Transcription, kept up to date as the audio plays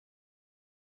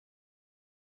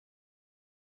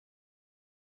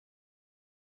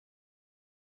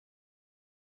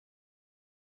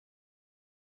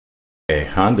Okay,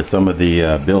 on to some of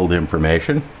the build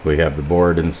information. We have the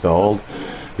board installed,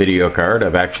 video card.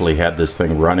 I've actually had this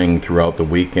thing running throughout the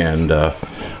weekend.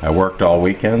 I worked all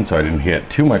weekend, so I didn't get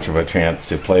too much of a chance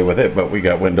to play with it, but we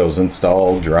got Windows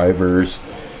installed, drivers,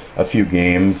 a few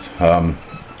games.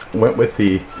 Went with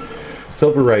the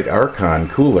Silverite Archon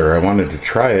cooler. I wanted to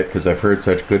try it because I've heard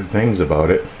such good things about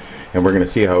it, and we're going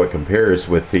to see how it compares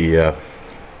with the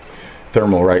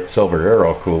Thermalright Silver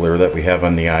Arrow cooler that we have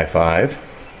on the i5.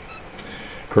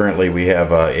 Currently we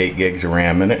have 8 gigs of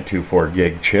RAM in it, two 4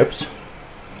 gig chips.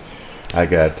 I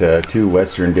got two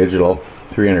Western Digital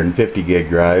 350 gig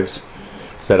drives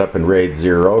set up in RAID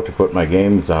 0 to put my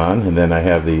games on, and then I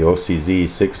have the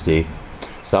OCZ60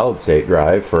 solid state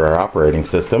drive for our operating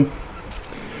system.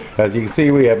 As you can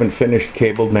see, we haven't finished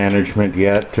cable management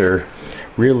yet or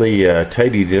really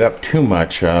tidied it up too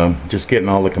much, just getting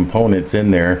all the components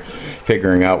in there,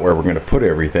 figuring out where we're going to put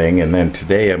everything, and then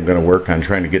today I'm going to work on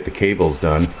trying to get the cables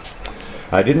done.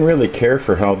 I didn't really care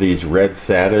for how these red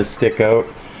SATAs stick out.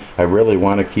 I really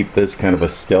want to keep this kind of a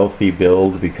stealthy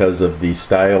build because of the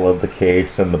style of the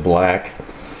case and the black.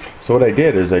 So what I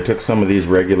did is I took some of these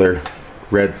regular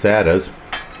red SATAs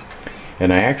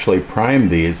and I actually primed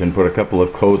these and put a couple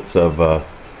of coats of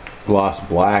gloss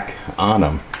black on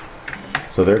them.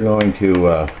 So they're going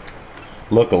to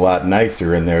look a lot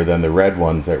nicer in there than the red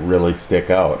ones that really stick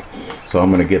out. So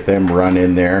I'm going to get them run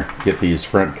in there, get these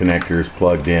front connectors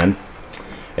plugged in,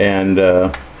 and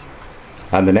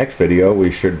on the next video we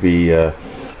should be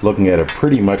looking at a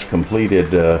pretty much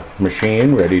completed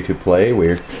machine ready to play.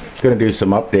 We're going to do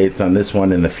some updates on this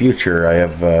one in the future. I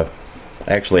have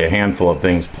actually a handful of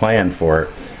things planned for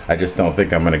it. I just don't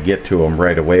think I'm going to get to them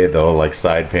right away though, like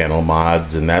side panel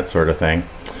mods and that sort of thing,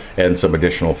 and some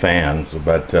additional fans.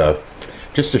 But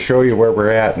just to show you where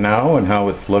we're at now and how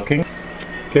it's looking.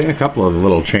 Okay, a couple of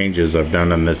little changes I've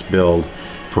done on this build.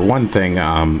 For one thing,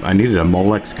 I needed a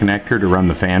Molex connector to run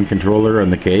the fan controller in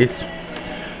the case,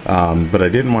 but I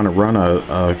didn't want to run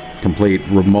a complete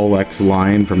Molex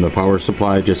line from the power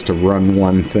supply just to run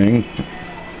one thing.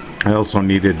 I also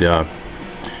needed the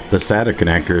SATA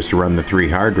connectors to run the 3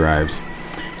 hard drives.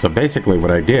 So basically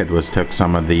what I did was took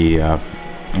some of the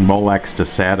Molex to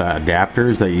SATA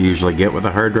adapters that you usually get with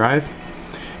a hard drive,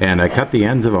 and I cut the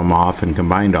ends of them off and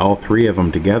combined all 3 of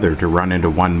them together to run into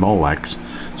one Molex,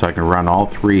 so I can run all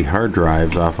 3 hard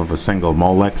drives off of a single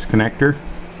Molex connector.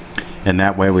 And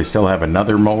that way we still have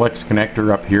another Molex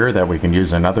connector up here that we can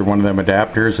use another one of them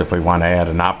adapters if we want to add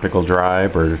an optical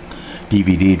drive or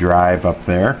DVD drive up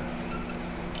there.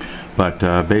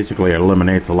 But basically it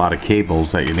eliminates a lot of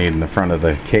cables that you need in the front of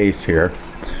the case here.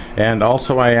 And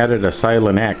also I added a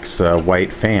Silent X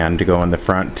white fan to go in the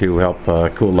front to help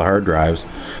cool the hard drives.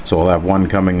 So we'll have one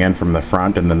coming in from the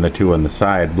front and then the 2 on the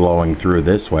side blowing through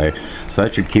this way. So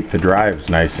that should keep the drives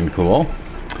nice and cool.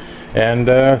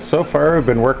 And so far we've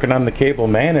been working on the cable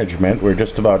management. We're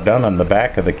just about done on the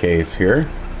back of the case here.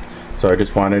 So I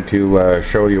just wanted to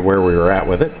show you where we were at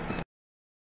with it.